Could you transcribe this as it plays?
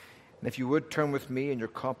And if you would turn with me in your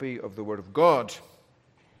copy of the Word of God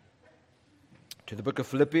to the book of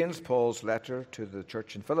Philippians, Paul's letter to the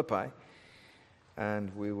church in Philippi, and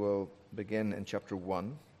we will begin in chapter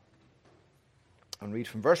 1 and read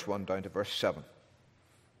from verse 1 down to verse 7.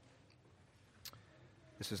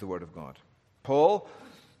 This is the Word of God. Paul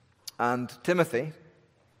and Timothy,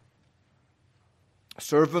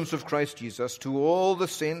 servants of Christ Jesus, to all the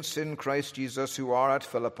saints in Christ Jesus who are at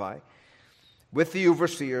Philippi, with the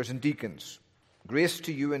overseers and deacons, grace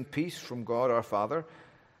to you and peace from God our Father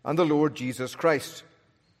and the Lord Jesus Christ.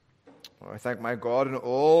 I thank my God in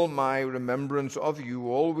all my remembrance of you,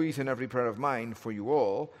 always in every prayer of mine for you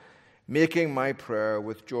all, making my prayer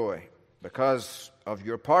with joy, because of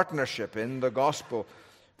your partnership in the gospel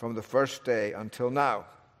from the first day until now.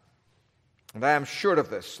 And I am sure of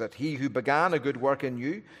this, that he who began a good work in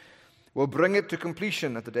you will bring it to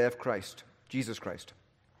completion at the day of Christ, Jesus Christ.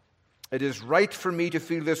 It is right for me to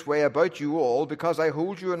feel this way about you all, because I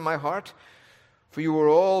hold you in my heart, for you are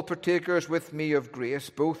all partakers with me of grace,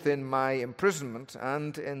 both in my imprisonment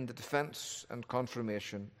and in the defense and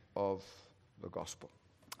confirmation of the gospel.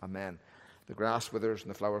 Amen. The grass withers and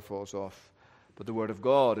the flower falls off, but the word of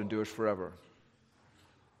God endures forever.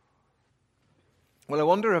 Well, I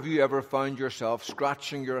wonder, have you ever found yourself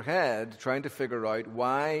scratching your head trying to figure out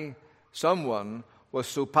why someone was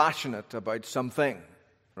so passionate about something,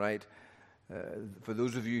 right? For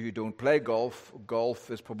those of you who don't play golf,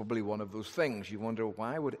 golf is probably one of those things. You wonder,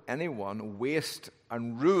 why would anyone waste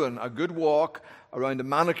and ruin a good walk around a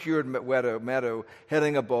manicured meadow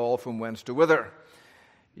hitting a ball from whence to whither?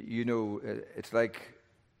 You know, it's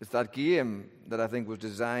that game that I think was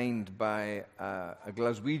designed by a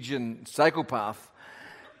Glaswegian psychopath.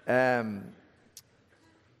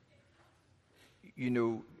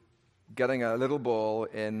 Getting a little ball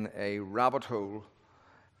in a rabbit hole,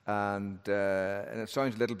 and it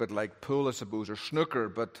sounds a little bit like pool, I suppose, or snooker,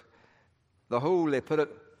 but the hole, they put it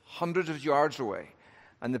hundreds of yards away,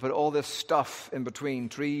 and they put all this stuff in between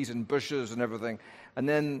trees and bushes and everything, and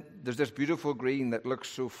then there's this beautiful green that looks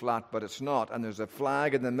so flat, but it's not, and there's a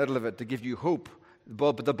flag in the middle of it to give you hope,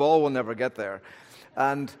 but the ball will never get there.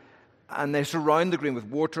 And they surround the green with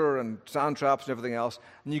water and sand traps and everything else.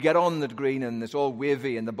 And you get on the green and it's all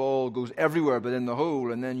wavy and the ball goes everywhere but in the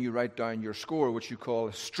hole. And then you write down your score, which you call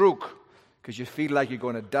a stroke, because you feel like you're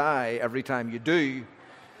going to die every time you do.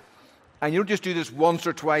 And you don't just do this once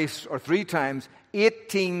or twice or 3 times.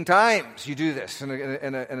 18 times you do this in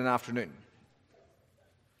an afternoon.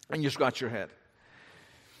 And you scratch your head.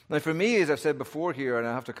 Now for me, as I've said before here, and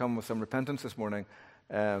I have to come with some repentance this morning,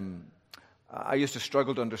 I used to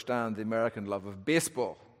struggle to understand the American love of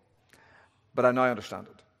baseball, but I now understand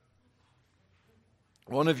it.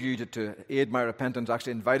 One of you, to aid my repentance,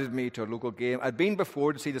 actually invited me to a local game. I'd been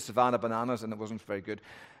before to see the Savannah Bananas, and it wasn't very good,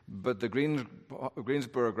 but the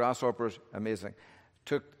Greensboro Grasshoppers, amazing,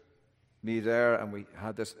 took me there, and we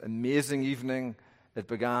had this amazing evening. It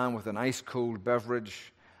began with an ice-cold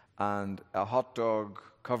beverage and a hot dog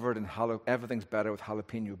covered in everything's better with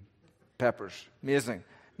jalapeno peppers. Amazing.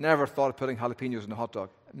 Never thought of putting jalapenos in a hot dog.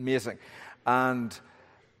 Amazing. And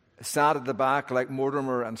sat at the back like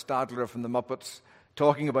Mortimer and Statler from the Muppets,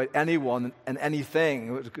 talking about anyone and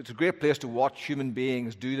anything. It's a great place to watch human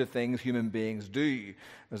beings do the things human beings do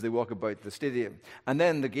as they walk about the stadium. And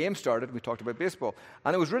then the game started. We talked about baseball.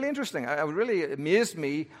 And it was really interesting. It really amazed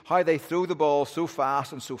me how they throw the ball so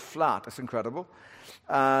fast and so flat. It's incredible.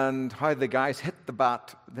 And how the guys hit the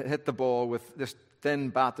ball with this thin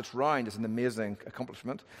bat that's round is an amazing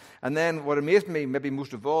accomplishment. And then what amazed me maybe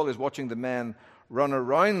most of all is watching the men run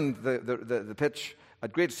around the pitch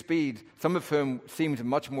at great speed, some of whom seemed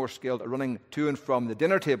much more skilled at running to and from the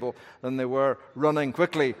dinner table than they were running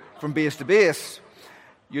quickly from base to base.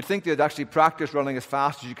 You'd think they'd actually practice running as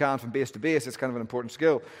fast as you can from base to base. It's kind of an important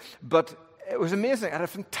skill. But it was amazing. I had a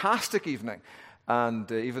fantastic evening.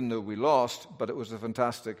 And even though we lost, but it was a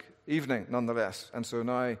fantastic evening nonetheless. And so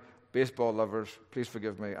now, baseball lovers, please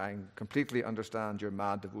forgive me. I completely understand your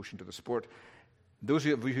mad devotion to the sport. Those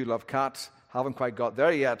of you who love cats haven't quite got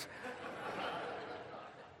there yet.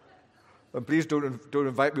 And please don't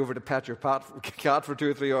invite me over to pet your cat for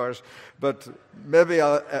 2 or 3 hours. But maybe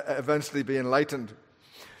I'll eventually be enlightened.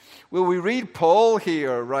 Well, we read Paul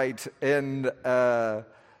here, right, in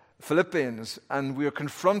Philippians, and we are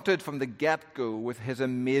confronted from the get-go with his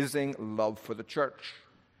amazing love for the church.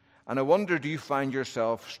 And I wonder, do you find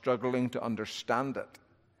yourself struggling to understand it?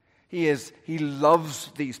 He loves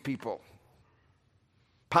these people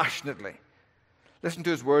passionately. Listen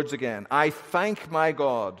to his words again. I thank my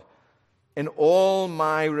God in all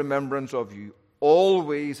my remembrance of you,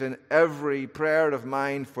 always in every prayer of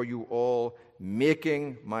mine for you all,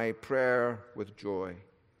 making my prayer with joy.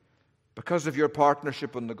 Because of your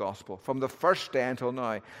partnership in the gospel, from the first day until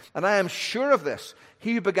now. And I am sure of this.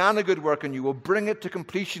 He who began a good work in you will bring it to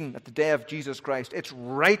completion at the day of Jesus Christ. It's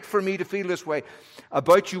right for me to feel this way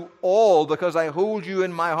about you all, because I hold you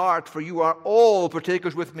in my heart, for you are all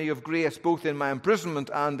partakers with me of grace, both in my imprisonment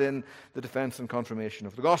and in the defense and confirmation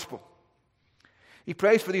of the gospel. He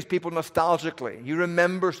prays for these people nostalgically. He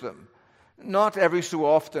remembers them. Not every so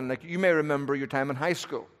often. Like you may remember your time in high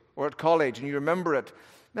school or at college, and you remember it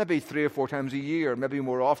maybe 3 or 4 times a year, maybe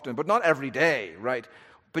more often, but not every day, right?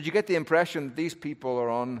 But you get the impression that these people are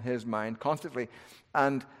on his mind constantly.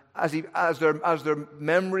 And as their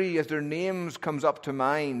memory, as their names comes up to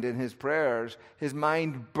mind in his prayers, his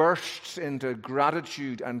mind bursts into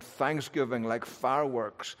gratitude and thanksgiving like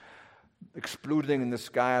fireworks exploding in the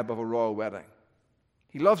sky above a royal wedding.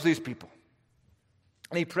 He loves these people.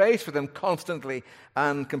 And he prays for them constantly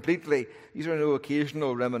and completely. These are no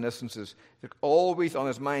occasional reminiscences. They're always on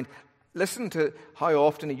his mind. Listen to how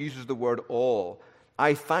often he uses the word all.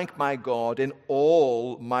 I thank my God in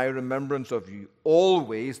all my remembrance of you.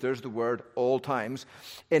 Always, there's the word all times.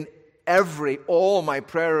 In all my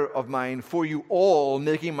prayer of mine for you all,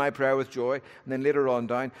 making my prayer with joy. And then later on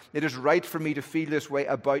down, it is right for me to feel this way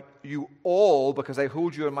about you all, because I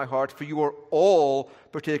hold you in my heart, for you are all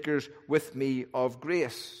partakers with me of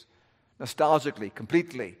grace. Nostalgically,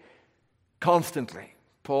 completely, constantly,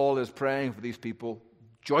 Paul is praying for these people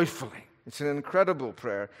joyfully. It's an incredible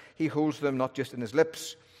prayer. He holds them not just in his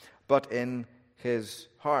lips, but in his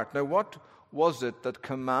heart. Now, what was it that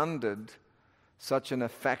commanded such an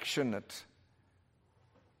affectionate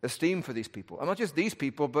esteem for these people? And not just these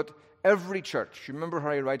people, but every church. You remember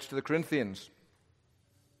how he writes to the Corinthians.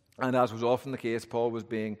 And as was often the case, Paul was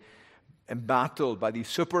being embattled by these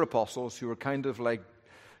super apostles who were kind of like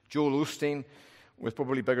Joel Osteen with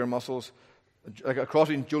probably bigger muscles, like a cross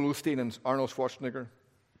between Joel Osteen and Arnold Schwarzenegger,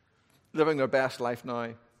 living their best life now,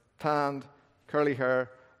 tanned, curly hair,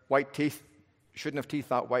 white teeth. Shouldn't have teeth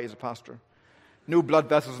that white as a pastor. No blood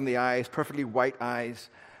vessels in the eyes, perfectly white eyes,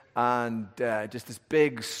 and just this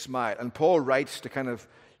big smile. And Paul writes to kind of,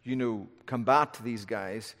 combat these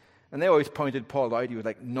guys. And they always pointed Paul out. He was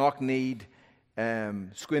like knock-kneed,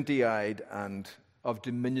 squinty-eyed, and of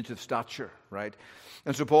diminutive stature, right?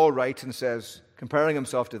 And so Paul writes and says, comparing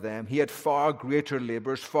himself to them, he had far greater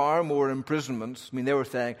labors, far more imprisonments. I mean, they were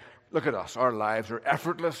saying, look at us, our lives are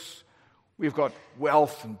effortless. We've got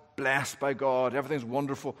wealth and blessed by God. Everything's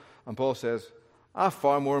wonderful. And Paul says, I have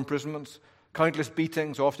far more imprisonments, countless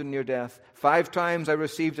beatings, often near death. 5 times I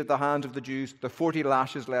received at the hands of the Jews the 40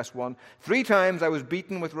 lashes less one. 3 times I was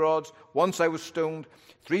beaten with rods. Once I was stoned.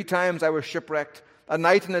 3 times I was shipwrecked. A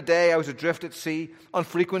night and a day I was adrift at sea, on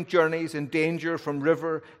frequent journeys, in danger from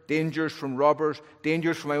river, dangers from robbers,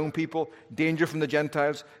 dangers from my own people, danger from the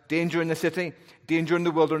Gentiles, danger in the city, danger in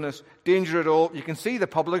the wilderness, danger at all. You can see the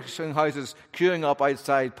publishing houses queuing up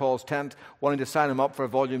outside Paul's tent, wanting to sign him up for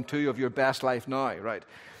volume 2 of Your Best Life Now, right?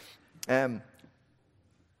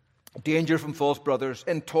 Danger from false brothers,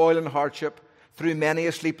 in toil and hardship, through many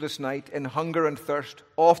a sleepless night, in hunger and thirst,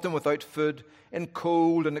 often without food, in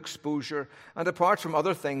cold and exposure. And apart from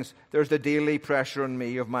other things, there's the daily pressure on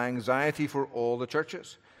me of my anxiety for all the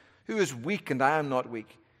churches. Who is weak and I am not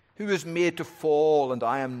weak? Who is made to fall and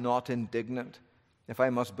I am not indignant? If I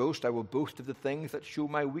must boast, I will boast of the things that show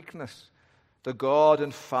my weakness. The God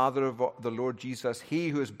and Father of the Lord Jesus, he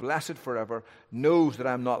who is blessed forever, knows that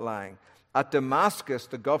I am not lying. At Damascus,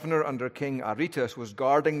 the governor under King Aretas was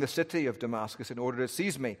guarding the city of Damascus in order to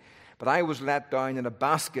seize me. But I was let down in a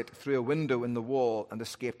basket through a window in the wall and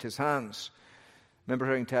escaped his hands. Remember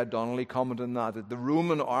hearing Ted Donnelly comment on that the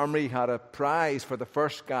Roman army had a prize for the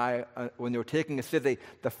first guy, when they were taking a city,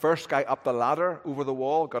 the first guy up the ladder over the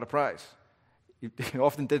wall got a prize. He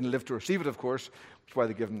often didn't live to receive it, of course, which is why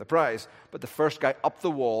they give him the prize. But the first guy up the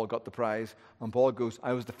wall got the prize, and Paul goes,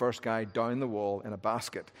 I was the first guy down the wall in a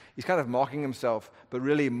basket. He's kind of mocking himself, but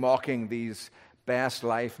really mocking these best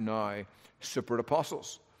life now super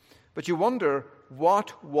apostles. But you wonder,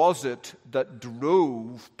 what was it that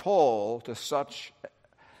drove Paul to such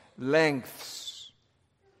lengths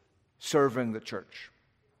serving the church?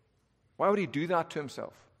 Why would he do that to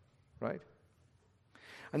himself, right?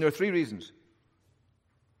 And there are 3 reasons.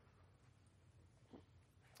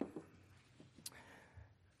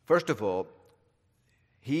 First of all,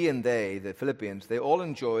 he and they, the Philippians, they all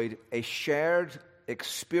enjoyed a shared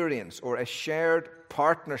experience or a shared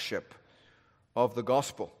partnership of the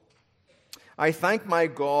gospel. I thank my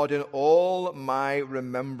God in all my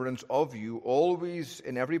remembrance of you, always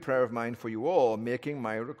in every prayer of mine for you all, making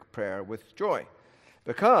my prayer with joy,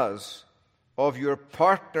 because of your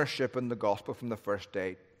partnership in the gospel from the first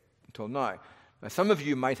day until now. Now, some of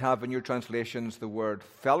you might have in your translations the word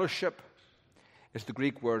fellowship. It's the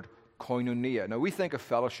Greek word koinonia. Now, we think of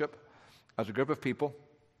fellowship as a group of people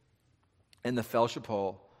in the fellowship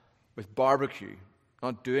hall with barbecue.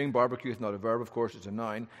 Not doing barbecue is not a verb, of course, it's a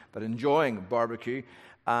noun, but enjoying barbecue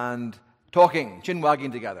and talking,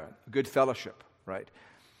 chin-wagging together, good fellowship, right?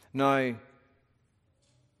 Now,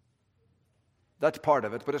 that's part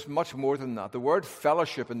of it, but it's much more than that. The word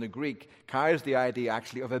fellowship in the Greek carries the idea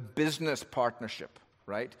actually of a business partnership,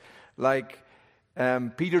 right? Like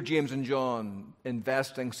Peter, James, and John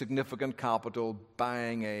investing significant capital,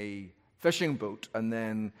 buying a fishing boat, and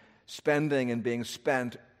then spending and being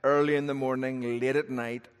spent early in the morning, late at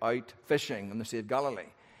night, out fishing on the Sea of Galilee.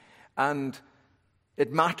 And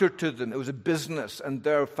it mattered to them. It was a business, and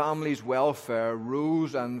their family's welfare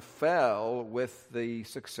rose and fell with the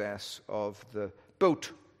success of the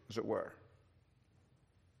boat, as it were.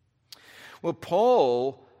 Well,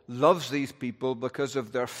 Paul loves these people because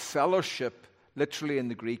of their fellowship, literally in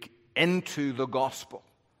the Greek, into the gospel.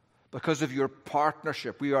 Because of your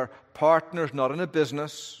partnership. We are partners not in a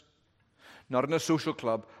business, not in a social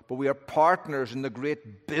club, but we are partners in the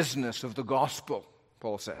great business of the gospel,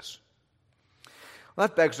 Paul says. Well,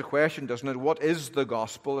 that begs the question, doesn't it? What is the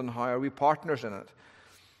gospel and how are we partners in it?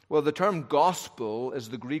 Well, the term gospel is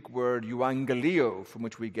the Greek word euangelio, from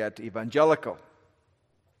which we get evangelical.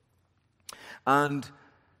 And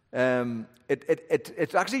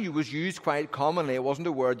it actually was used quite commonly. It wasn't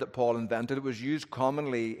a word that Paul invented. It was used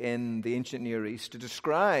commonly in the ancient Near East to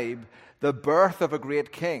describe the birth of a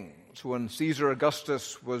great king. So when Caesar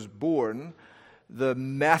Augustus was born, the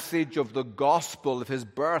message of the gospel of his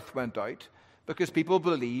birth went out because people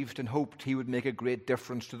believed and hoped he would make a great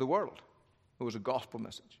difference to the world. It was a gospel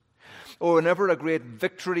message. Or whenever a great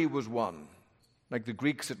victory was won, like the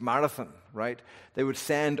Greeks at Marathon, right? They would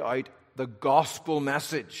send out the gospel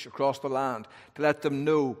message across the land to let them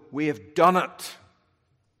know, we have done it.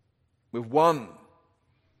 We've won.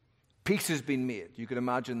 Peace has been made. You can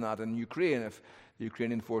imagine that in Ukraine if the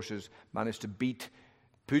Ukrainian forces managed to beat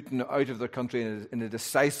Putin out of their country in a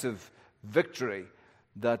decisive victory,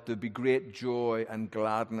 that there'd be great joy and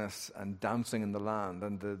gladness and dancing in the land.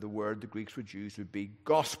 And the word the Greeks would use would be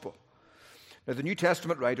gospel. Now, the New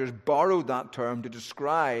Testament writers borrowed that term to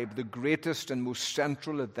describe the greatest and most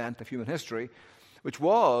central event of human history, which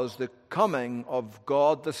was the coming of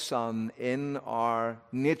God the Son in our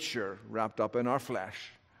nature, wrapped up in our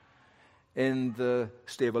flesh, in the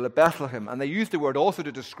stable at Bethlehem. And they used the word also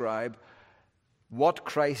to describe what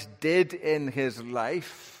Christ did in his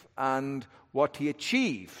life and what he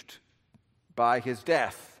achieved by his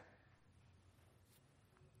death.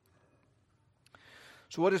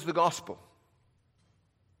 So what is the gospel?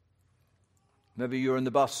 Maybe you're in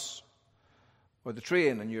the bus or the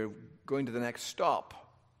train and you're going to the next stop.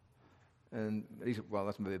 And well,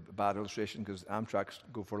 that's maybe a bad illustration because Amtrak's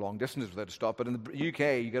go for long distances without a stop. But in the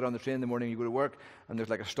UK, you get on the train in the morning, you go to work, and there's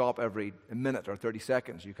like a stop every minute or 30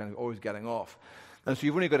 seconds. You're kind of always getting off. And so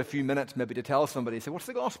you've only got a few minutes maybe to tell somebody. You say, what's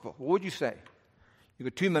the gospel? What would you say? You've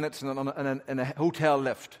got 2 minutes in a hotel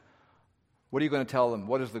lift. What are you going to tell them?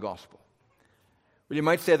 What is the gospel? Well, you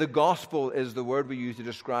might say the gospel is the word we use to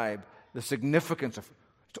describe the significance of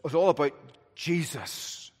it. It's all about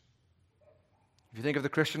Jesus. If you think of the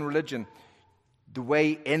Christian religion, the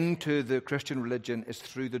way into the Christian religion is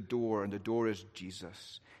through the door, and the door is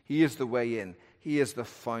Jesus. He is the way in. He is the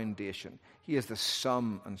foundation. He is the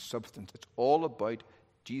sum and substance. It's all about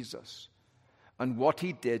Jesus and what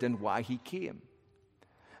he did and why he came.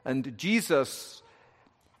 And Jesus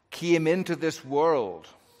came into this world,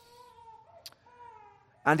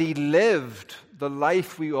 and he lived the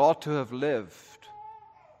life we ought to have lived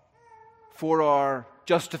for our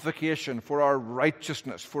justification, for our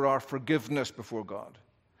righteousness, for our forgiveness before God.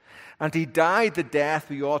 And he died the death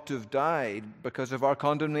we ought to have died because of our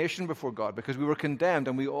condemnation before God, because we were condemned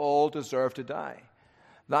and we all deserve to die.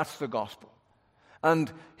 That's the gospel.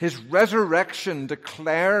 And his resurrection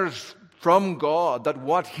declares from God that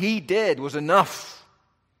what he did was enough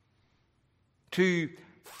to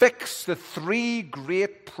fix the three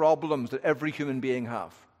great problems that every human being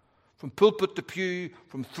have. From pulpit to pew,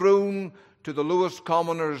 from throne to the lowest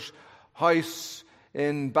commoner's house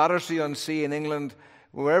in Battersea-on-Sea in England,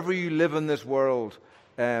 wherever you live in this world,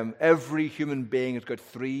 every human being has got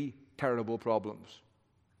three terrible problems.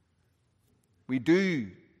 We do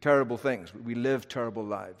terrible things. We live terrible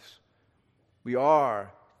lives. We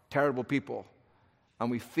are terrible people, and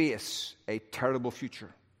we face a terrible future.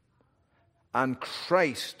 And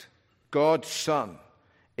Christ, God's Son,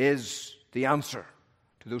 is the answer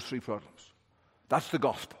to those three problems. That's the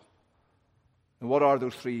gospel. And what are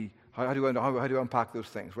those three? How do I unpack those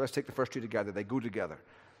things? Well, let's take the first two together. They go together.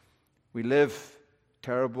 We live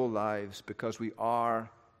terrible lives because we are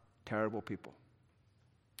terrible people.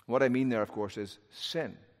 What I mean there, of course, is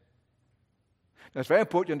sin. Now, it's very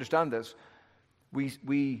important to understand this.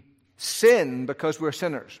 We sin because we're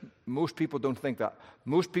sinners. Most people don't think that.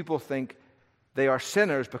 Most people think they are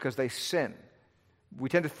sinners because they sin. We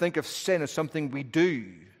tend to think of sin as something we do.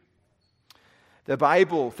 The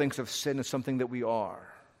Bible thinks of sin as something that we are.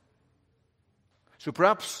 So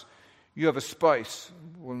perhaps you have a spouse,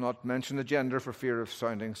 we'll not mention the gender for fear of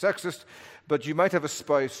sounding sexist, but you might have a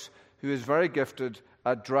spouse who is very gifted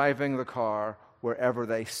at driving the car wherever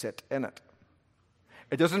they sit in it.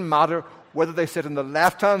 It doesn't matter whether they sit in the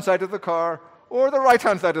left-hand side of the car or the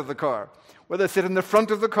right-hand side of the car, whether they sit in the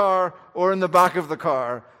front of the car or in the back of the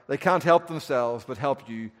car. They can't help themselves but help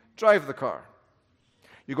you drive the car.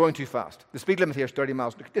 You're going too fast. The speed limit here is 30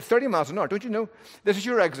 miles. It's 30 miles an hour, don't you know? This is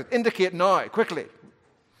your exit. Indicate now, quickly.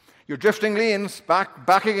 You're drifting lanes,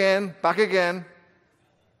 back again.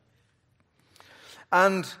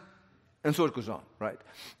 And so it goes on, right?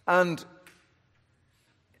 And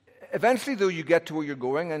eventually, though, you get to where you're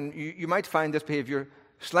going, and you might find this behavior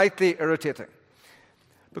slightly irritating.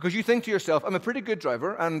 Because you think to yourself, I'm a pretty good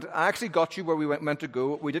driver, and I actually got you where we meant to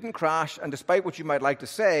go. We didn't crash, and despite what you might like to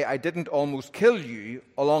say, I didn't almost kill you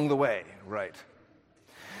along the way, right?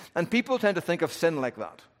 And people tend to think of sin like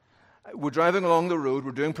that. We're driving along the road,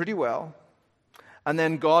 we're doing pretty well, and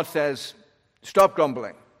then God says, stop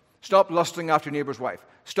grumbling, stop lusting after your neighbor's wife,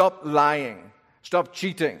 stop lying, stop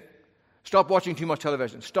cheating, stop watching too much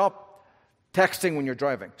television, stop texting when you're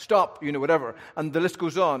driving, stop, whatever. And the list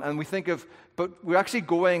goes on. And we think but we're actually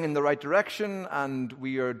going in the right direction and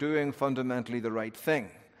we are doing fundamentally the right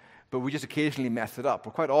thing. But we just occasionally mess it up,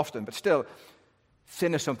 or quite often. But still,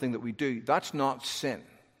 sin is something that we do. That's not sin,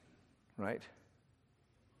 right?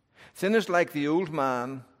 Sin is like the old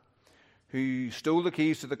man who stole the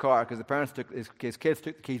keys to the car because the parents his kids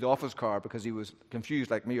took the keys off his car because he was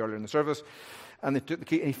confused like me earlier in the service. And they took the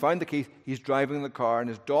key, and he found the keys. He's driving the car, and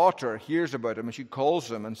his daughter hears about him, and she calls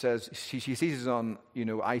him and says, she sees him on,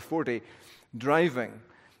 I-40 driving,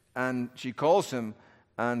 and she calls him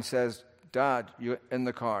and says, Dad, you're in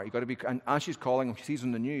the car. You got to be. And as she's calling him, she sees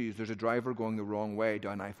on the news there's a driver going the wrong way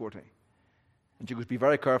down I-40, and she goes, "Be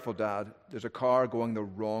very careful, Dad. There's a car going the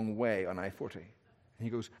wrong way on I-40." And he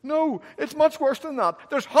goes, "No, it's much worse than that.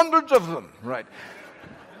 There's hundreds of them." Right.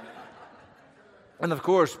 And of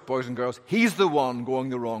course, boys and girls, he's the one going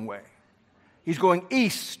the wrong way. He's going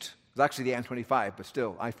east. It's actually the M25, but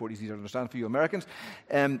still, I-40 is easier to understand for you Americans.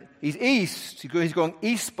 He's east. He's going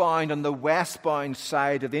eastbound on the westbound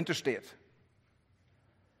side of the interstate.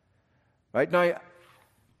 Right? Now,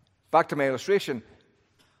 back to my illustration.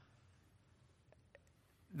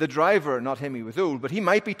 The driver, not him, he was old, but he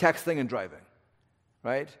might be texting and driving.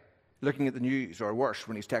 Right? Looking at the news, or worse,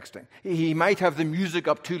 when he's texting. He might have the music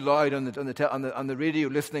up too loud on the radio,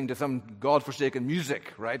 listening to some godforsaken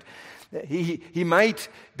music, right? He might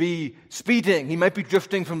be speeding. He might be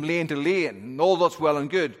drifting from lane to lane. And all that's well and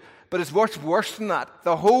good. But it's much worse than that.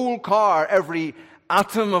 The whole car, every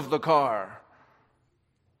atom of the car,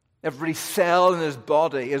 every cell in his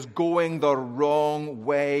body is going the wrong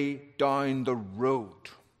way down the road.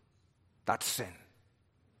 That's sin.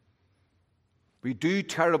 We do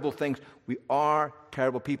terrible things. We are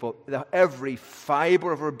terrible people. Every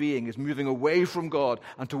fiber of our being is moving away from God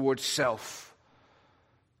and towards self.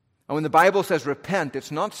 And when the Bible says repent, it's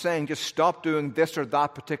not saying just stop doing this or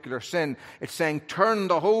that particular sin. It's saying turn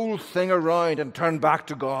the whole thing around and turn back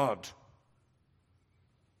to God.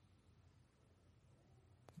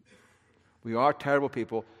 We are terrible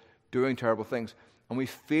people doing terrible things. And we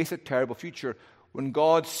face a terrible future. When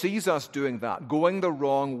God sees us doing that, going the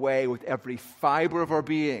wrong way with every fiber of our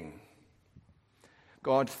being,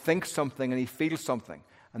 God thinks something and he feels something.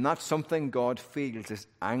 And that something God feels is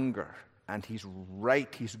anger. And he's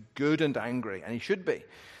right. He's good and angry. And he should be.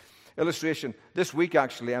 Illustration. This week,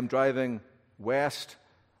 actually, I'm driving west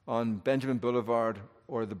on Benjamin Boulevard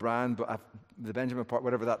or the Benjamin Park,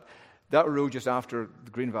 whatever that road just after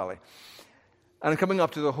the Green Valley. And I'm coming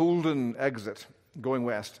up to the Holden exit going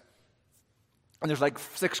west. And there's like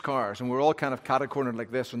 6 cars, and we're all kind of cat-cornered like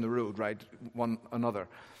this on the road, right, one another.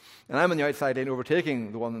 And I'm on the outside lane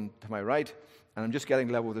overtaking the one to my right, and I'm just getting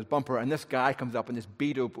level with his bumper, and this guy comes up in this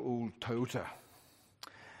beat-up old Toyota.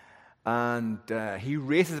 And he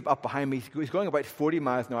races up behind me. He's going about 40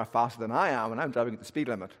 miles an hour faster than I am, and I'm driving at the speed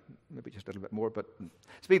limit. Maybe just a little bit more, but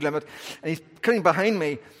speed limit. And he's coming behind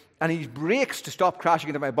me, And he brakes to stop crashing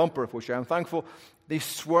into my bumper, which I'm thankful. He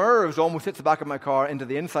swerves, almost hits the back of my car into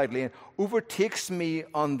the inside lane, overtakes me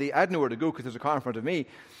on the, I don't know where to go because there's a car in front of me.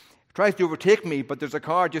 Tries to overtake me, but there's a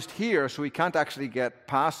car just here, so he can't actually get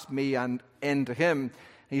past me and into him.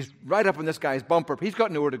 He's right up on this guy's bumper. He's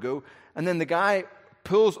got nowhere to go. And then the guy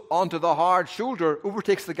pulls onto the hard shoulder,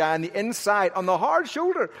 overtakes the guy on the inside on the hard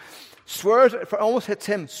shoulder, swerves, almost hits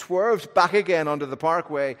him, swerves back again onto the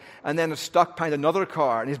parkway, and then is stuck behind another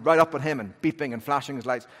car, and he's right up on him and beeping and flashing his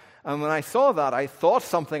lights. And when I saw that, I thought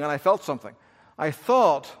something and I felt something. I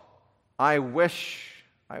thought, I wish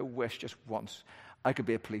just once I could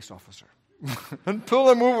be a police officer and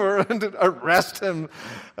pull him over and arrest him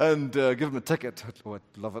and give him a ticket. Oh, I'd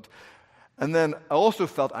love it. And then I also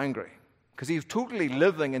felt angry because he's totally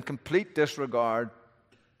living in complete disregard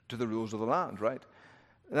to the rules of the land, right?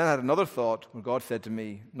 And then I had another thought when God said to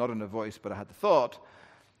me, not in a voice, but I had the thought,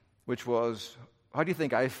 which was, how do you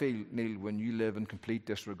think I feel, Neil, when you live in complete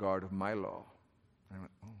disregard of my law? And I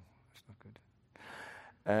went, oh, that's not good.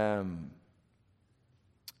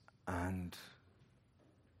 And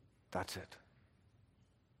that's it.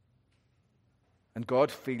 And God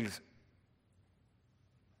feels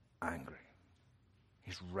angry.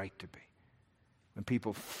 He's right to be. When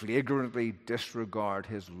people flagrantly disregard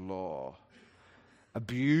his law,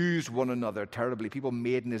 abuse one another terribly, people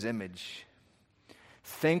made in his image,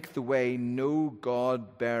 think the way no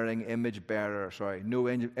God-bearing image bearer, no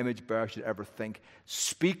image bearer should ever think,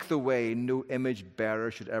 speak the way no image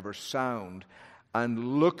bearer should ever sound, and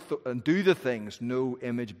and do the things no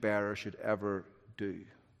image bearer should ever do.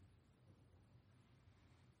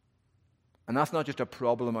 And that's not just a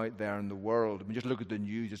problem out there in the world. I mean, just look at the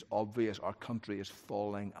news. It's obvious our country is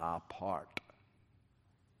falling apart.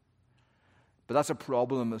 But that's a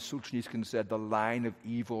problem, as Solzhenitsyn said, the line of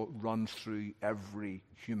evil runs through every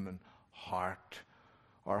human heart.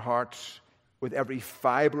 Our hearts, with every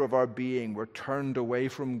fiber of our being, we're turned away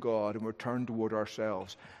from God and we're turned toward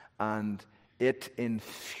ourselves. And it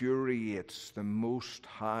infuriates the Most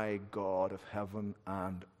High God of heaven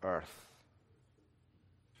and earth.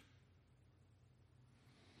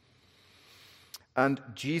 And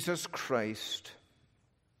Jesus Christ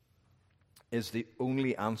is the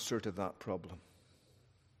only answer to that problem.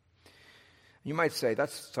 You might say, that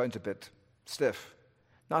sounds a bit stiff.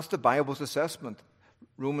 That's the Bible's assessment.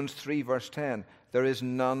 Romans 3, verse 10. There is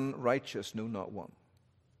none righteous, no, not one.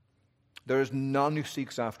 There is none who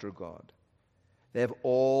seeks after God. They have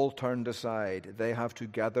all turned aside. They have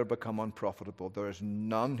together become unprofitable. There is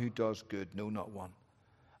none who does good, no, not one.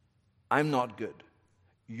 I'm not good.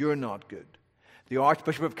 You're not good. The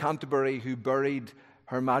Archbishop of Canterbury, who buried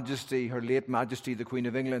Her Majesty, her late Majesty, the Queen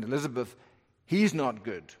of England, Elizabeth, he's not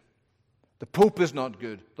good. The Pope is not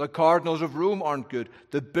good. The Cardinals of Rome aren't good.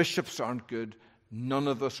 The bishops aren't good. None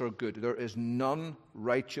of us are good. There is none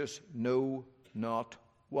righteous, no, not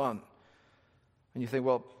one. And you think,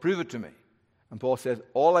 well, prove it to me. And Paul says,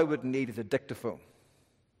 all I would need is a dictaphone.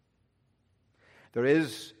 Their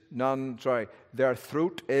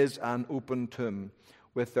throat is an open tomb.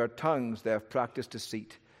 With their tongues they have practiced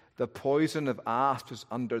deceit. The poison of asps is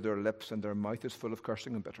under their lips, and their mouth is full of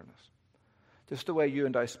cursing and bitterness. Just the way you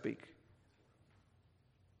and I speak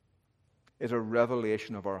is a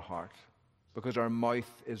revelation of our heart, because our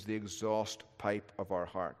mouth is the exhaust pipe of our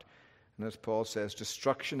heart. And as Paul says,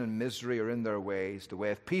 destruction and misery are in their ways. The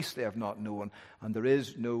way of peace they have not known, and there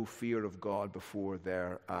is no fear of God before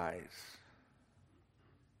their eyes.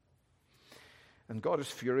 And God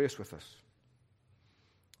is furious with us.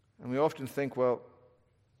 And we often think, well,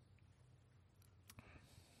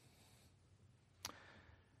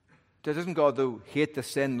 doesn't God, though, hate the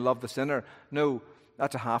sin, love the sinner? No,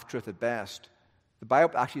 that's a half-truth at best. The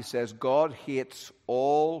Bible actually says God hates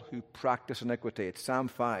all who practice iniquity. It's Psalm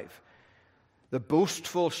 5. The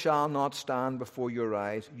boastful shall not stand before your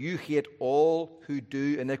eyes. You hate all who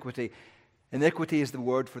do iniquity. Iniquity is the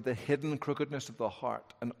word for the hidden crookedness of the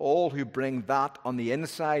heart. And all who bring that on the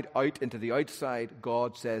inside out into the outside,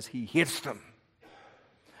 God says he hates them.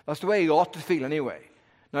 That's the way he ought to feel anyway.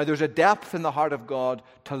 Now, there's a depth in the heart of God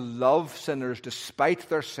to love sinners despite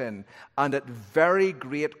their sin, and at very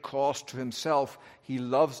great cost to himself. He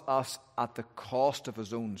loves us at the cost of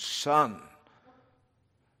his own Son.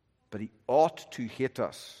 But he ought to hate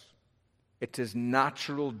us. It's his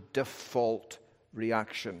natural default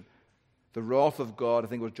reaction. The wrath of God, I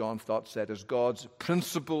think what John Stott said, is God's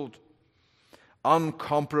principled,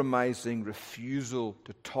 uncompromising refusal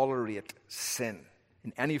to tolerate sin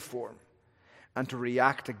in any form and to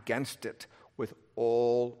react against it with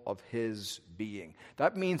all of his being.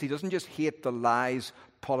 That means he doesn't just hate the lies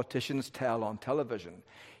politicians tell on television.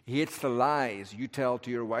 He hates the lies you tell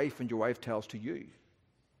to your wife and your wife tells to you.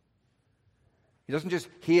 He doesn't just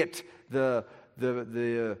hate the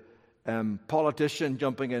politician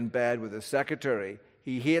jumping in bed with his secretary.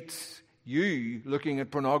 He hates you looking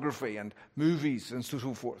at pornography and movies and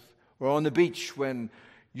so forth. Or on the beach when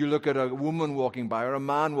you look at a woman walking by or a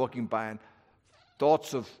man walking by and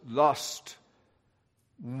thoughts of lust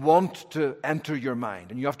want to enter your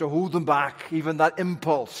mind and you have to hold them back. Even that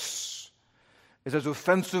impulse is as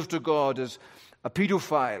offensive to God as a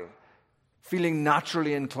pedophile feeling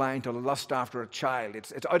naturally inclined to lust after a child.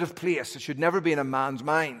 It's out of place. It should never be in a man's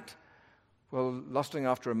mind. Well, lusting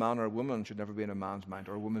after a man or a woman should never be in a man's mind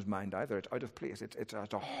or a woman's mind either. It's out of place. It's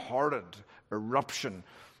a horrid eruption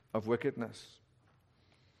of wickedness.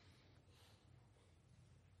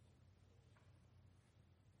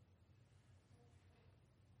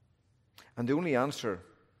 And the only answer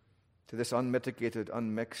to this unmitigated,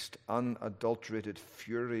 unmixed, unadulterated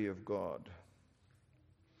fury of God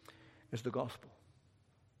is the gospel.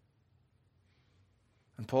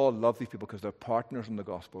 And Paul loved these people because they're partners in the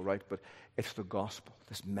gospel, right? But it's the gospel,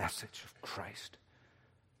 this message of Christ.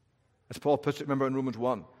 As Paul puts it, remember in Romans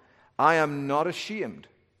 1, I am not ashamed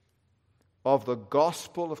of the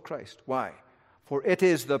gospel of Christ. Why? For it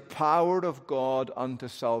is the power of God unto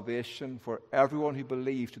salvation for everyone who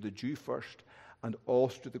believes, to the Jew first and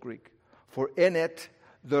also to the Greek. For in it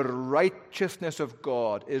the righteousness of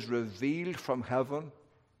God is revealed from heaven.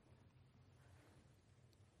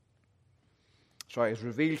 Is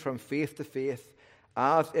revealed from faith to faith,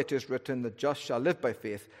 as it is written, the just shall live by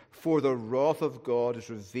faith. For the wrath of God is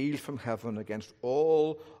revealed from heaven against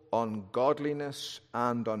all ungodliness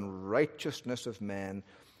and unrighteousness of men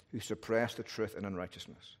who suppress the truth in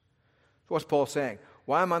unrighteousness. So what's Paul saying?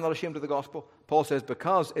 Why am I not ashamed of the gospel? Paul says,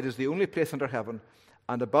 because it is the only place under heaven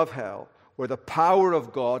and above hell where the power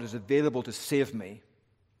of God is available to save me.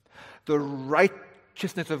 The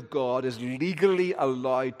righteousness of God is legally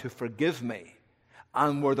allowed to forgive me.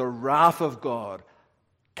 And where the wrath of God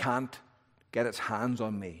can't get its hands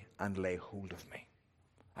on me and lay hold of me.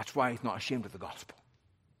 That's why he's not ashamed of the gospel.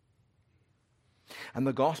 And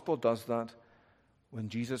the gospel does that when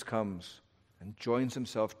Jesus comes and joins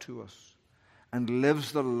himself to us and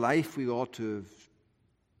lives the life we ought to have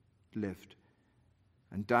lived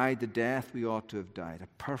and died the death we ought to have died, a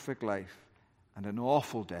perfect life and an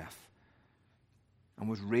awful death, and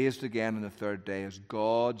was raised again on the third day as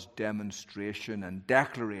God's demonstration and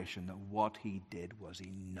declaration that what he did was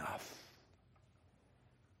enough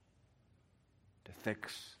to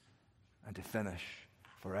fix and to finish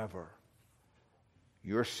forever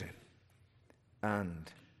your sin and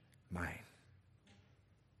mine.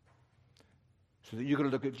 So that you're going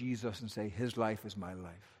to look at Jesus and say, his life is my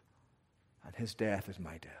life, and his death is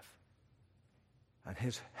my death, and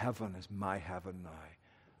his heaven is my heaven now,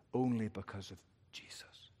 only because of Jesus.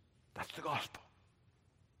 That's the gospel.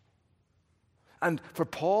 And for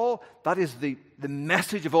Paul, that is the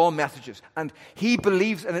message of all messages. And he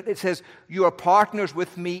believes, and it says, you are partners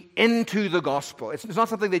with me into the gospel. It's not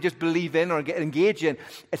something they just believe in or engage in.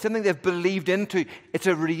 It's something they've believed into. It's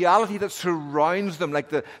a reality that surrounds them, like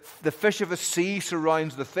the fish of a sea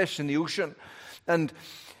surrounds the fish in the ocean. And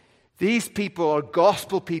these people are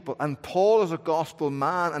gospel people, and Paul is a gospel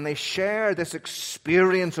man, and they share this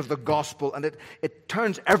experience of the gospel, and it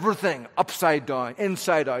turns everything upside down,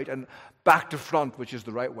 inside out, and back to front, which is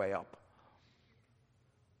the right way up.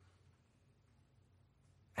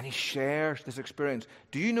 And he shares this experience.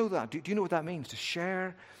 Do you know that? Do you know what that means? To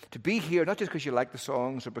share, to be here, not just because you like the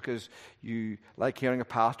songs or because you like hearing a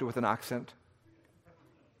pastor with an accent.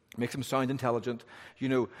 Makes him sound intelligent.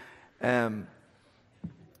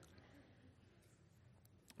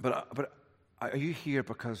 But are you here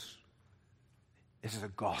because this is a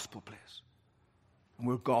gospel place? And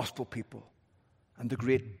we're gospel people. And the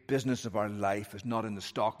great business of our life is not in the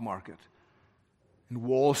stock market, in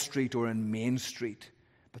Wall Street or in Main Street,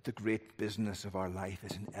 but the great business of our life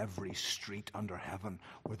is in every street under heaven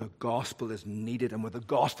where the gospel is needed and where the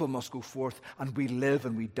gospel must go forth, and we live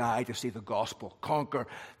and we die to see the gospel conquer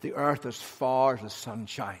the earth as far as the sun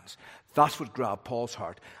shines. That's what grabbed Paul's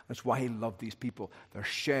heart. That's why he loved these people, their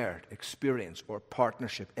shared experience or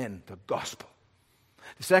partnership in the gospel.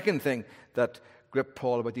 The second thing that gripped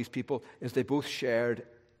Paul about these people is they both shared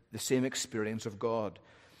the same experience of God.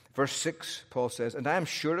 Verse 6, Paul says, and I am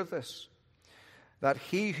sure of this, that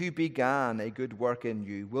he who began a good work in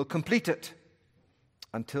you will complete it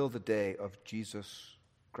until the day of Jesus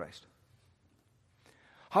Christ.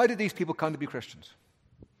 How did these people come to be Christians?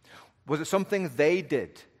 Was it something they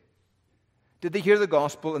did? Did they hear the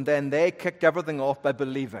gospel and then they kicked everything off by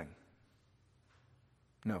believing?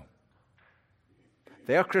 No.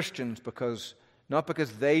 They are Christians not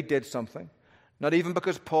because they did something, not even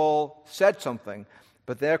because Paul said something,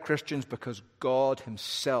 but they're Christians because God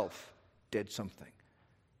himself did something.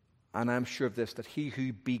 And I'm sure of this, that he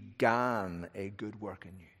who began a good work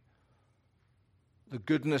in you. The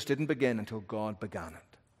goodness didn't begin until God began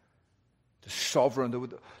it. The sovereign,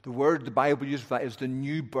 the word the Bible uses for that is the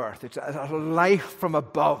new birth. It's a life from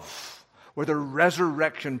above, where the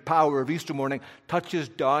resurrection power of Easter morning touches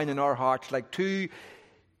down in our hearts like two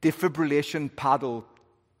defibrillation paddles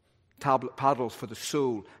for the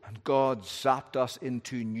soul, and God zapped us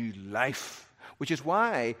into new life, which is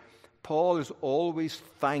why Paul is always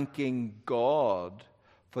thanking God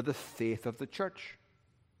for the faith of the church.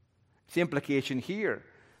 It's the implication here.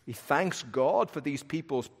 He thanks God for these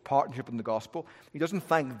people's partnership in the gospel. He doesn't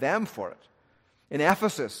thank them for it. In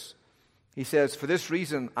Ephesus, he says, "For this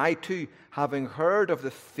reason, I too, having heard of the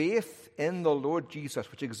faith in the Lord Jesus,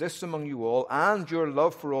 which exists among you all, and your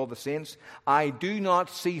love for all the saints, I do not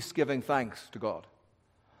cease giving thanks to God."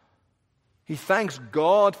 He thanks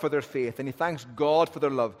God for their faith, and he thanks God for their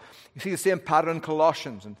love. You see the same pattern in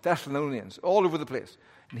Colossians and Thessalonians, all over the place.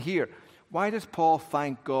 And here, why does Paul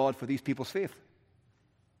thank God for these people's faith?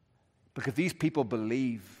 Because these people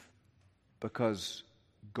believe because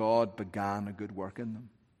God began a good work in them.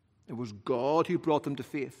 It was God who brought them to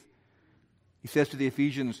faith. He says to the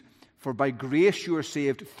Ephesians, "For by grace you are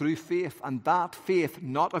saved through faith, and that faith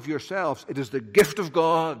not of yourselves. It is the gift of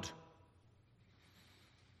God."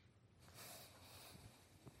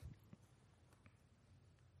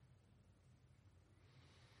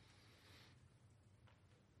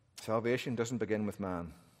 Salvation doesn't begin with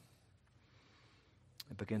man.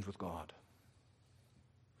 It begins with God.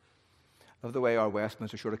 I love the way our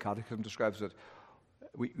Westminster Shorter Catechism describes it.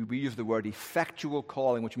 We use the word effectual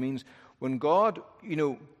calling, which means when God,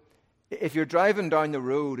 if you're driving down the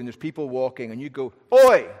road and there's people walking and you go,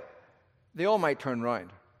 "Oi!" they all might turn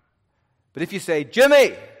round. But if you say,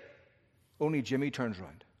 "Jimmy!" only Jimmy turns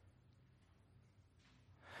round.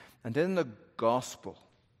 And in the gospel,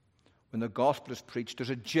 when the gospel is preached, there's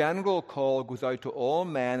a general call goes out to all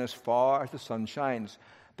men as far as the sun shines.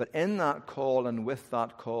 But in that call and with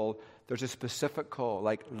that call, there's a specific call,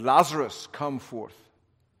 like Lazarus, come forth.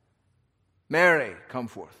 Mary, come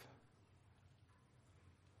forth.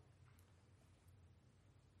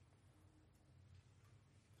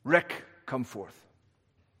 Rick, come forth.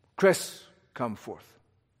 Chris, come forth.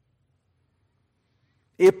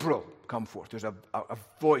 April, come forth. There's a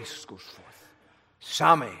voice goes forth.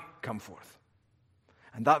 Sammy, come forth.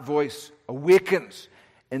 And that voice awakens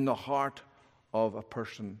in the heart of a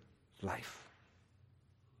person's life.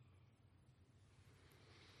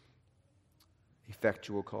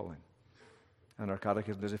 Effectual calling. And our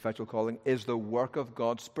catechism is effectual calling is the work of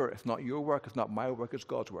God's Spirit. It's not your work, it's not my work, it's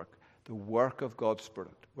God's work. The work of God's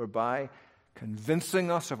Spirit, whereby convincing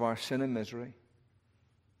us of our sin and misery,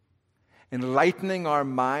 enlightening our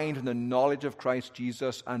mind in the knowledge of Christ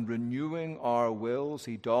Jesus, and renewing our wills,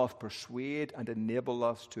 he doth persuade and enable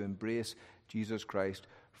us to embrace Jesus Christ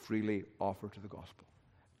freely offered to the gospel.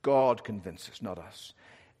 God convinces, not us.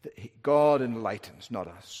 God enlightens, not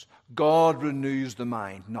us. God renews the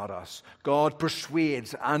mind, not us. God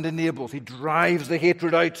persuades and enables. He drives the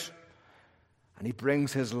hatred out. And he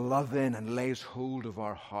brings his love in and lays hold of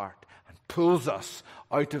our heart and pulls us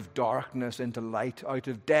out of darkness into light, out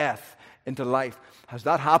of death into life. Has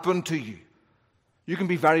that happened to you? You can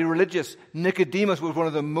be very religious. Nicodemus was one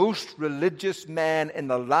of the most religious men in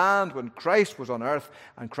the land when Christ was on earth.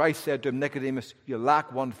 And Christ said to him, "Nicodemus, you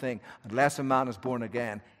lack one thing. Unless a man is born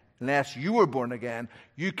again, unless you are born again,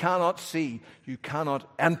 you cannot see, you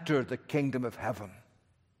cannot enter the kingdom of heaven."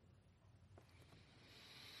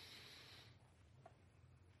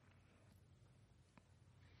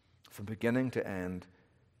 From beginning to end,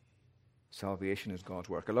 salvation is God's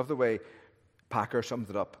work. I love the way Packer sums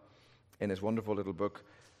it up in his wonderful little book,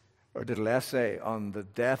 or little essay on the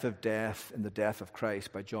death of death and the death of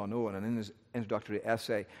Christ by John Owen. And in his introductory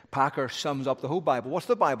essay, Packer sums up the whole Bible. What's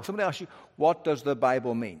the Bible? Somebody asks you, what does the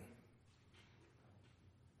Bible mean?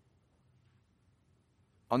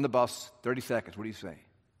 On the bus, 30 seconds, what do you say?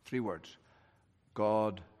 3 words.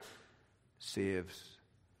 God saves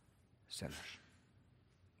sinners.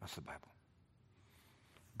 That's the Bible.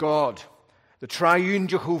 God, the triune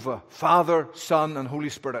Jehovah, Father, Son, and Holy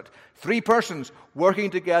Spirit. 3 persons working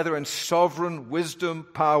together in sovereign wisdom,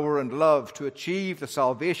 power, and love to achieve the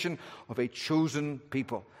salvation of a chosen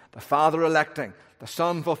people. The Father electing, the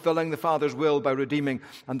Son fulfilling the Father's will by redeeming,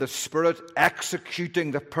 and the Spirit executing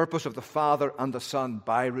the purpose of the Father and the Son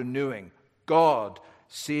by renewing. God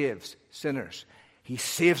saves sinners. He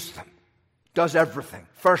saves them does everything,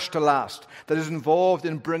 first to last, that is involved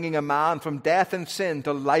in bringing a man from death and sin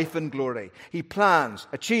to life and glory. He plans,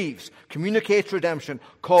 achieves, communicates redemption,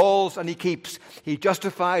 calls and he keeps. He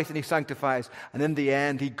justifies and he sanctifies. And in the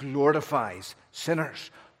end, he glorifies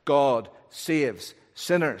sinners. God saves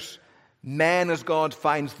sinners. Men as God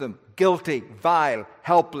finds them, guilty, vile,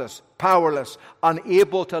 helpless, powerless,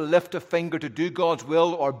 unable to lift a finger to do God's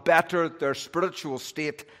will or better their spiritual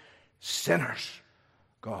state. Sinners.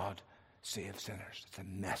 God save sinners. It's a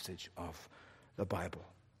message of the Bible.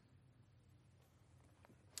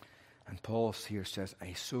 And Paul here says,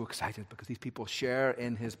 he's so excited because these people share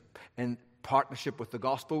in partnership with the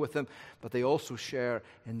gospel with him, but they also share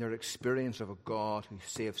in their experience of a God who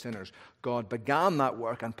saves sinners. God began that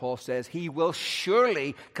work, and Paul says he will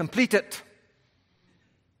surely complete it.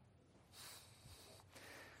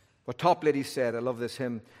 What Toplady said, I love this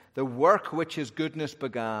hymn, the work which his goodness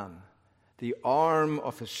began, the arm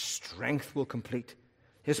of his strength will complete.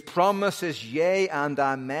 His promise is yea and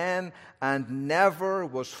amen, and never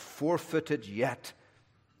was forfeited yet.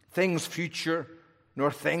 Things future, nor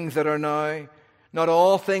things that are now, not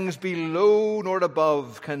all things below nor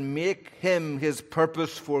above, can make him his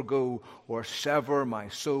purpose forego, or sever my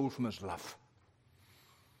soul from his love.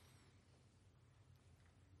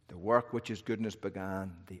 The work which his goodness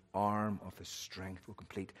began, the arm of his strength will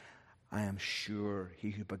complete. I am sure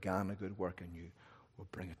he who began a good work in you will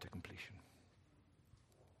bring it to completion.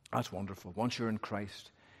 That's wonderful. Once you're in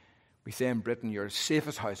Christ, we say in Britain, you're as safe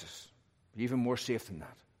as houses. Even more safe than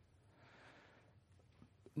that.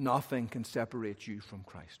 Nothing can separate you from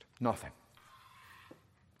Christ. Nothing.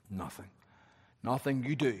 Nothing. Nothing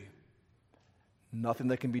you do. Nothing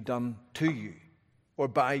that can be done to you or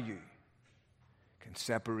by you can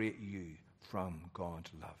separate you from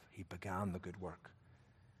God's love. He began the good work.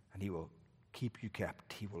 And he will keep you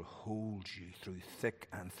kept. He will hold you through thick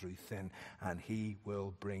and through thin. And he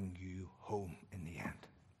will bring you home in the end.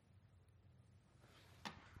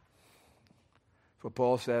 That's what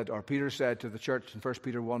Paul said, or Peter said to the church in 1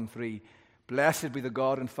 Peter 1:3, blessed be the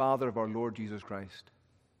God and Father of our Lord Jesus Christ,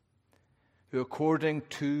 who according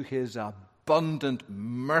to his abundant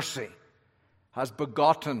mercy has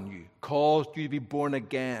begotten you, caused you to be born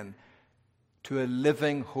again, to a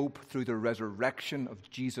living hope through the resurrection of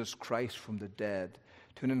Jesus Christ from the dead,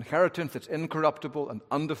 to an inheritance that's incorruptible and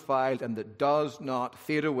undefiled and that does not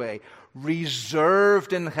fade away,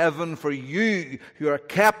 reserved in heaven for you who are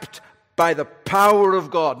kept by the power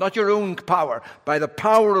of God, not your own power, by the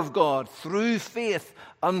power of God, through faith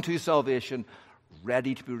unto salvation,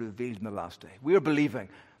 ready to be revealed in the last day. We're believing,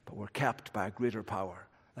 but we're kept by a greater power.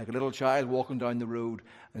 Like a little child walking down the road,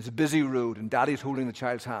 and it's a busy road, and Daddy's holding the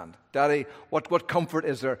child's hand. Daddy, what comfort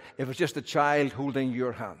is there if it's just a child holding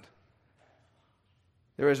your hand?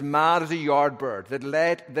 They're as mad as a yard bird that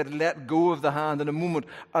let go of the hand in a moment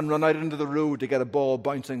and run out into the road to get a ball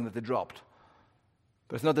bouncing that they dropped.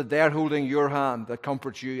 But it's not that they're holding your hand that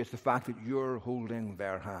comforts you, it's the fact that you're holding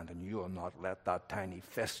their hand, and you will not let that tiny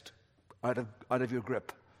fist out of your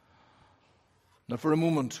grip. Not for a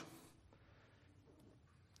moment.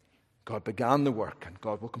 God began the work, and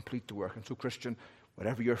God will complete the work. And so, Christian,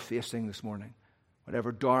 whatever you're facing this morning,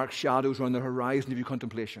 whatever dark shadows are on the horizon of your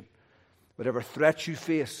contemplation, whatever threats you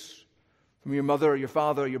face from your mother, or your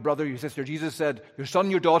father, or your brother, or your sister, Jesus said, your son,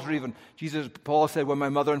 your daughter even, Paul said, when my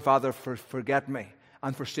mother and father forget me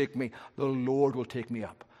and forsake me, the Lord will take me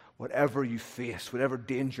up. Whatever you face, whatever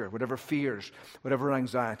danger, whatever fears, whatever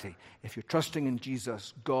anxiety, if you're trusting in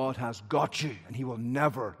Jesus, God has got you, and he will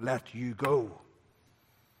never let you go.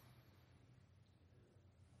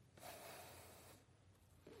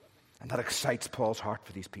 And that excites Paul's heart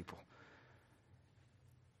for these people.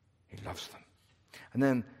 He loves them. And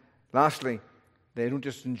then, lastly, they don't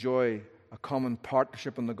just enjoy a common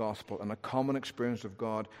partnership in the gospel and a common experience of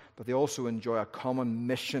God, but they also enjoy a common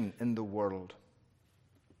mission in the world.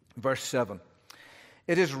 Verse 7.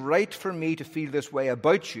 It is right for me to feel this way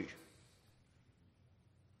about you.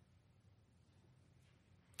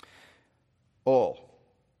 All.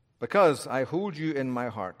 Because I hold you in my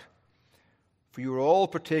heart. For you are all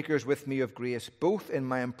partakers with me of grace, both in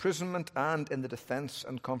my imprisonment and in the defense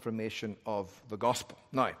and confirmation of the gospel.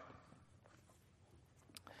 Now,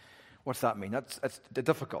 what's that mean? That's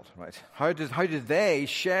difficult, right? How did they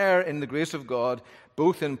share in the grace of God,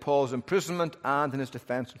 both in Paul's imprisonment and in his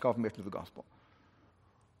defense and confirmation of the gospel?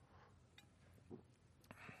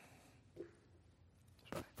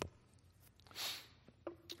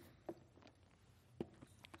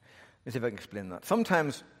 Let's see if I can explain that.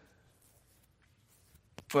 Sometimes,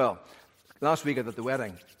 well, last week at the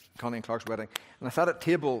wedding, Connie and Clark's wedding, and I sat at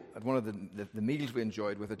table at one of the meals we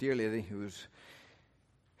enjoyed with a dear lady who was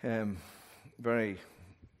very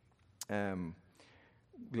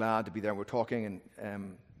glad to be there. We're talking,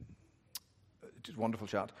 and just wonderful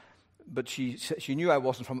chat. But she knew I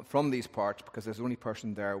wasn't from these parts because there's the only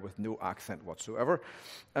person there with no accent whatsoever.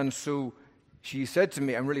 And so she said to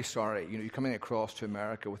me, I'm really sorry, you're coming across to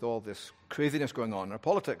America with all this craziness going on in our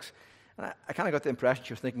politics. And I kind of got the impression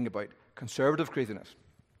she was thinking about conservative craziness.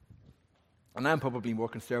 And I'm probably more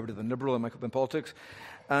conservative than liberal in my politics.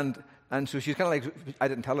 And so she's kind of like, I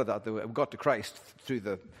didn't tell her that, though. We got to Christ through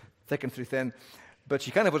the thick and through thin. But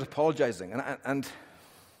she kind of was apologizing. And I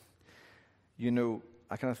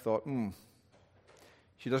kind of thought,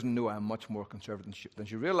 she doesn't know I'm much more conservative than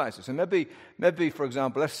she realizes. And maybe, for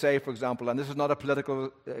example, let's say, and this is not a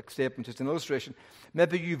political statement, just an illustration,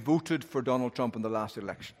 maybe you voted for Donald Trump in the last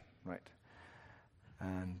election, right?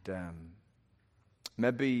 And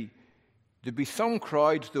maybe there'd be some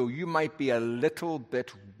crowds, though, you might be a little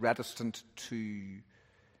bit reticent to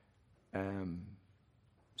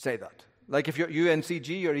say that. Like if you're at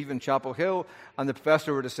UNCG or even Chapel Hill and the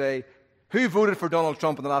professor were to say, who voted for Donald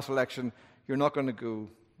Trump in the last election? You're not going to go.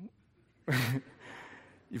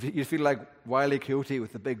 You feel like Wile E. Coyote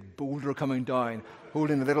with the big boulder coming down,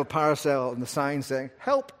 holding a little parasol and the sign saying,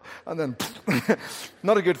 help, and then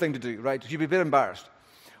not a good thing to do, right? You'd be a bit embarrassed.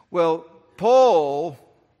 Well, Paul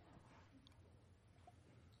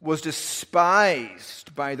was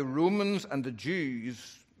despised by the Romans and the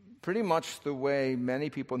Jews pretty much the way many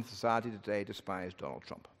people in society today despise Donald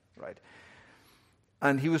Trump, right?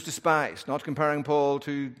 And he was despised, not comparing Paul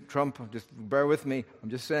to Trump, just bear with me, I'm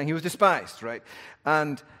just saying he was despised, right?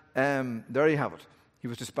 And there you have it, he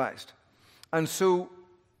was despised. And so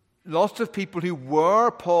lots of people who were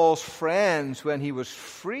Paul's friends when he was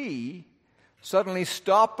free suddenly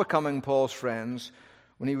stopped becoming Paul's friends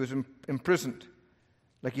when he was imprisoned.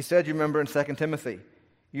 Like he said, you remember in 2 Timothy,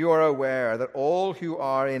 you are aware that all who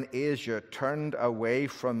are in Asia turned away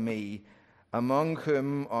from me, among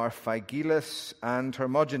whom are Phygelus and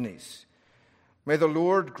Hermogenes. May the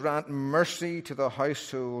Lord grant mercy to the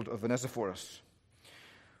household of Onesiphorus,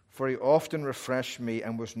 for he often refreshed me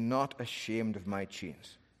and was not ashamed of my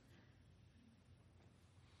chains.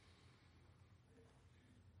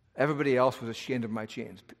 Everybody else was ashamed of my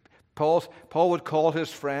chains. Paul would call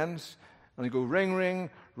his friends, and he'd go, ring, ring,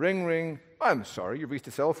 ring, ring. I'm sorry, you've reached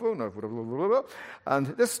the cell phone. And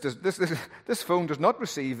this phone does not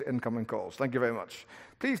receive incoming calls. Thank you very much.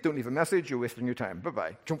 Please don't leave a message. You're wasting your time.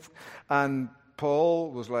 Bye-bye. And Paul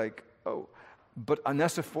was like, oh. But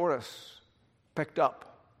Onesiphorus picked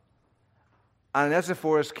up. And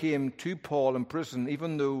Onesiphorus came to Paul in prison,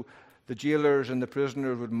 even though the jailers and the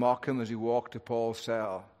prisoners would mock him as he walked to Paul's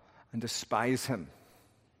cell and despise him.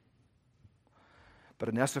 But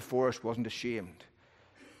Onesiphorus wasn't ashamed,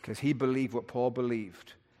 because he believed what Paul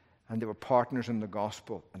believed, and they were partners in the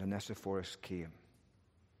gospel, and Onesiphorus came.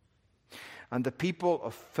 And the people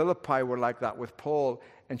of Philippi were like that with Paul.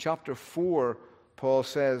 In chapter 4, Paul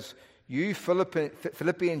says, you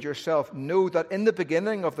Philippians yourself know that in the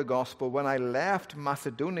beginning of the gospel, when I left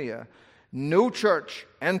Macedonia, no church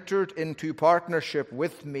entered into partnership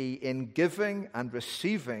with me in giving and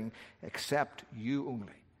receiving except you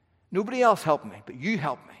only. Nobody else helped me, but you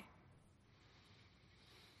helped me.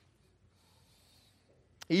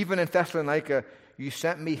 Even in Thessalonica, you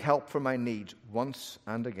sent me help for my needs once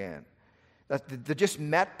and again. They just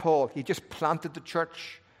met Paul. He just planted the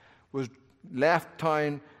church, was left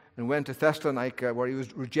town and went to Thessalonica where he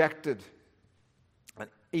was rejected. And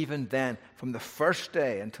even then, from the first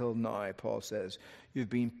day until now, Paul says, you've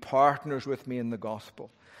been partners with me in the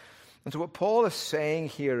gospel. And so what Paul is saying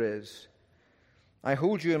here is, I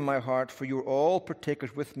hold you in my heart, for you are all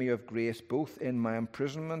partakers with me of grace, both in my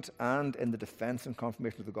imprisonment and in the defense and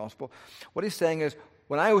confirmation of the gospel. What he's saying is,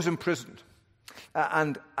 when I was imprisoned,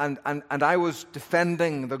 and I was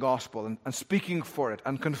defending the gospel and speaking for it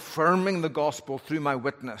and confirming the gospel through my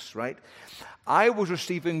witness, right? I was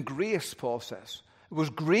receiving grace, Paul says. It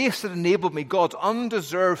was grace that enabled me. God's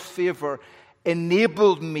undeserved favor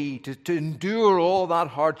enabled me to endure all that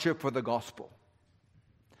hardship for the gospel.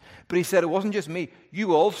 But he said, it wasn't just me.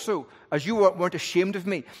 You also, as you weren't ashamed of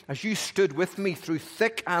me, as you stood with me through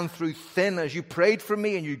thick and through thin, as you prayed for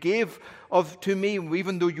me and you gave to me,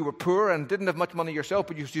 even though you were poor and didn't have much money yourself,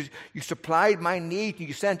 but you supplied my need, and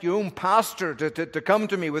you sent your own pastor to come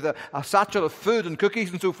to me with a satchel of food and cookies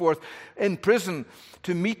and so forth in prison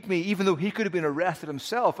to meet me, even though he could have been arrested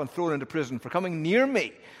himself and thrown into prison for coming near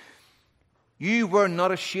me. You were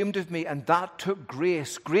not ashamed of me, and that took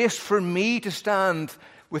grace. Grace for me to stand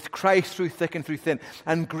with Christ through thick and through thin.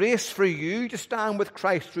 And grace for you to stand with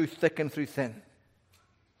Christ through thick and through thin.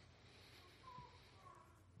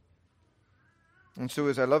 And so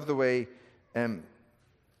as I love the way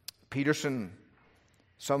Peterson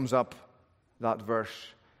sums up that verse.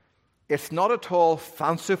 It's not at all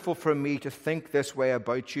fanciful for me to think this way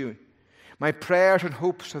about you. My prayers and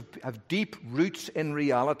hopes have deep roots in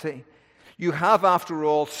reality. You have, after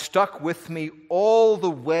all, stuck with me all the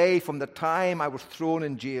way from the time I was thrown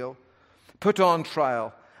in jail, put on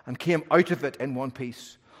trial, and came out of it in one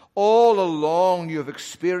piece. All along you have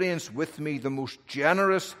experienced with me the most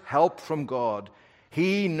generous help from God.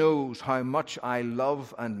 He knows how much I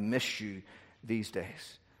love and miss you these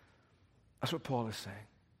days. That's what Paul is saying.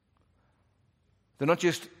 They're not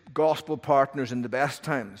just gospel partners in the best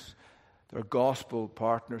times. They're gospel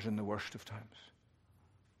partners in the worst of times.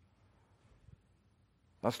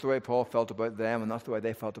 That's the way Paul felt about them, and that's the way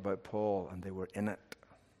they felt about Paul, and they were in it.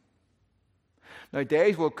 Now,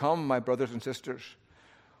 days will come, my brothers and sisters,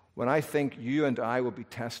 when I think you and I will be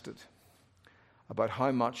tested about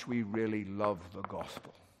how much we really love the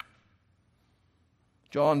gospel.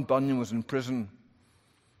 John Bunyan was in prison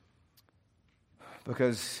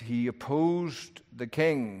because he opposed the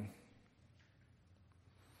king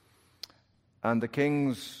and the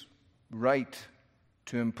king's right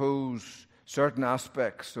to impose certain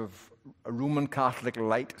aspects of a Roman Catholic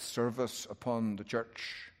light service upon the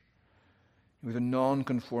church. He was a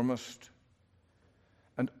nonconformist.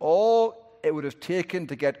 And all it would have taken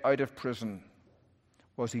to get out of prison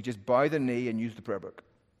was he just bow the knee and use the prayer book.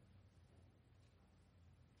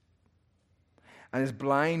 And his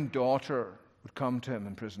blind daughter would come to him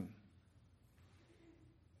in prison.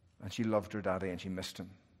 And she loved her daddy and she missed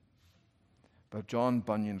him. But John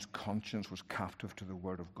Bunyan's conscience was captive to the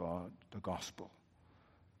Word of God, the gospel,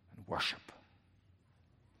 and worship.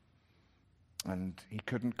 And he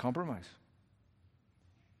couldn't compromise.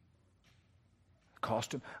 It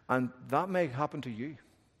cost him. And that may happen to you.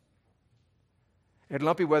 It'll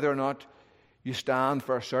not be whether or not you stand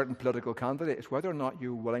for a certain political candidate. It's whether or not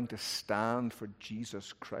you're willing to stand for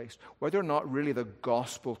Jesus Christ. Whether or not really the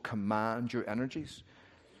gospel commands your energies.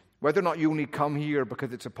 Whether or not you only come here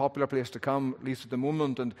because it's a popular place to come, at least at the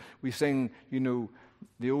moment, and we sing,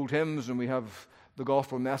 the old hymns and we have the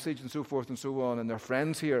gospel message and so forth and so on, and they're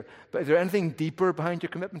friends here. But is there anything deeper behind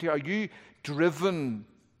your commitment here? Are you driven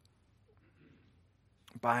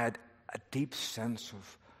by a deep sense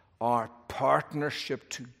of our partnership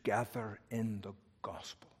together in the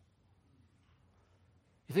gospel?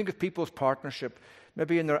 You think of people's partnership,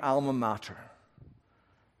 maybe in their alma mater,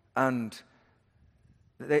 and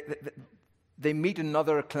they meet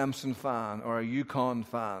another Clemson fan or a UConn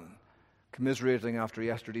fan, commiserating after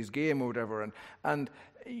yesterday's game or whatever, and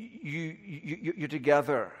you're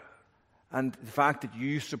together. And the fact that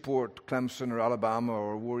you support Clemson or Alabama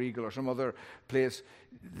or War Eagle or some other place,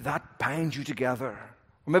 that binds you together.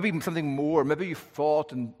 Or maybe even something more. Maybe you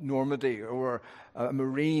fought in Normandy or a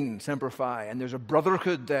Marine, Semper Fi, and there's a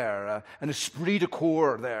brotherhood there, an esprit de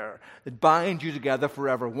corps there that binds you together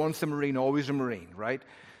forever. Once a Marine, always a Marine, right?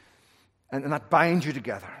 And that binds you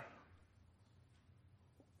together.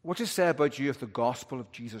 What does it say about you if the gospel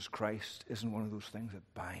of Jesus Christ isn't one of those things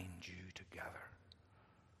that binds you together?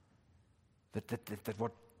 That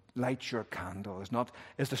what lights your candle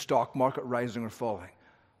is the stock market rising or falling,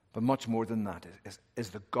 but much more than that is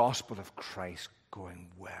the gospel of Christ going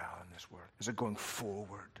well in this world? Is it going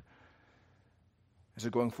forward? Is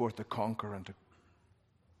it going forth to conquer and to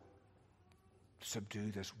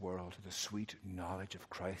subdue this world to the sweet knowledge of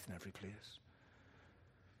Christ in every place?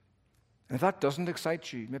 And if that doesn't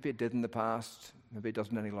excite you, maybe it did in the past, maybe it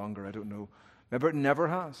doesn't any longer, I don't know. Maybe it never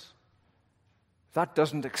has. If that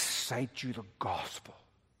doesn't excite you, the gospel,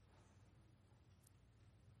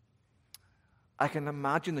 I can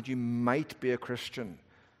imagine that you might be a Christian,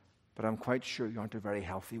 but I'm quite sure you aren't a very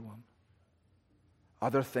healthy one.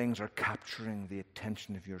 Other things are capturing the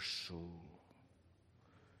attention of your soul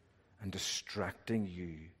and distracting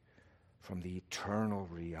you from the eternal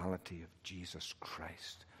reality of Jesus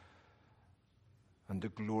Christ and the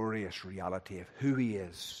glorious reality of who he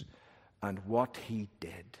is and what he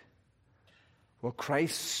did. Will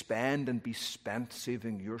Christ spend and be spent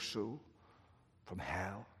saving your soul from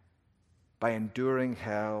hell by enduring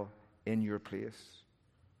hell in your place?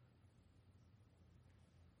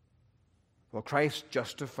 Will Christ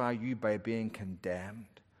justify you by being condemned?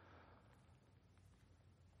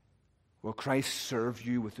 Will Christ serve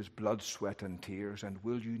you with his blood, sweat, and tears, and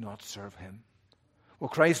will you not serve him? Will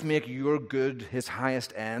Christ make your good his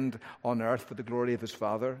highest end on earth for the glory of his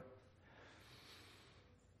Father?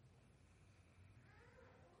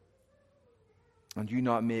 And you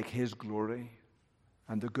not make his glory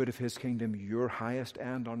and the good of his kingdom your highest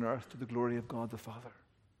end on earth to the glory of God the Father?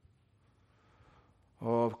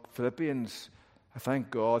 Oh, Philippians I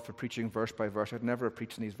thank God for preaching verse by verse. I'd never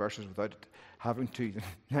preach these verses without having to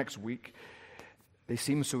next week. They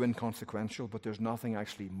seem so inconsequential, but there's nothing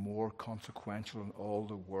actually more consequential in all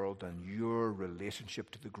the world than your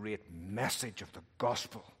relationship to the great message of the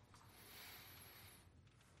gospel.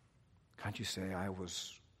 Can't you say, I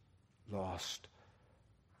was lost,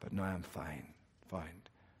 but now I'm found.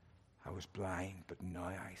 I was blind, but now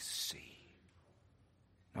I see.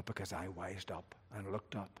 Not because I wised up and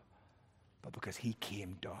looked up, but because he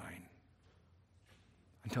came down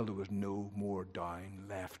until there was no more down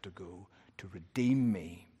left to go to redeem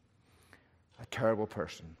me, a terrible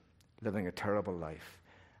person, living a terrible life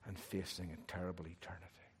and facing a terrible eternity.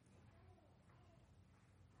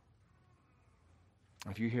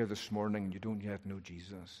 If you're here this morning and you don't yet know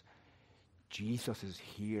Jesus, Jesus is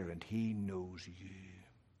here and he knows you.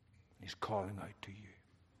 He's calling out to you.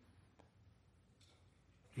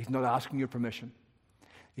 He's not asking your permission.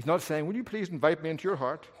 He's not saying, will you please invite me into your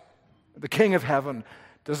heart? The King of Heaven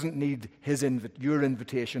doesn't need your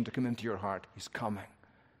invitation to come into your heart. He's coming.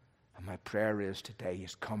 And my prayer is today,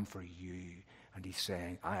 he's come for you. And he's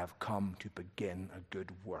saying, I have come to begin a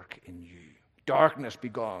good work in you. Darkness be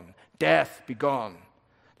gone. Death be gone.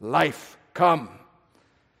 Life come.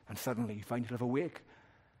 And suddenly you find yourself awake.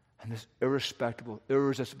 And this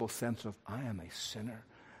irresistible sense of, I am a sinner.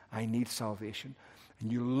 I need salvation.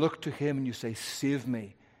 And you look to him and you say, save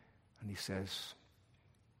me. And he says,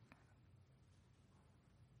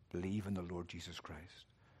 believe in the Lord Jesus Christ,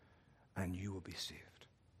 and you will be saved.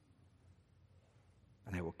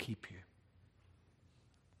 And I will keep you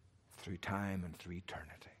through time and through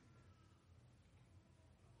eternity.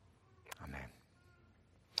 Amen.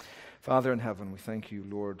 Father in heaven, we thank you,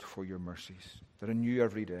 Lord, for your mercies that are new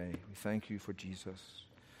every day. We thank you for Jesus.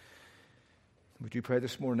 Would you pray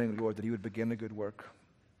this morning, Lord, that he would begin a good work,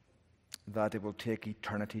 that it will take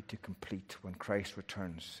eternity to complete. When Christ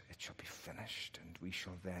returns, it shall be finished, and we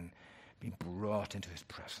shall then be brought into his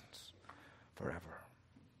presence forever.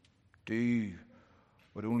 Do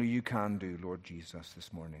what only you can do, Lord Jesus,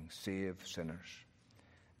 this morning. Save sinners,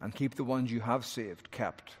 and keep the ones you have saved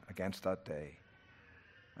kept against that day,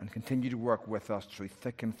 and continue to work with us through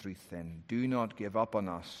thick and through thin. Do not give up on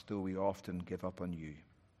us, though we often give up on you.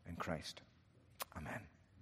 In Christ. Amen.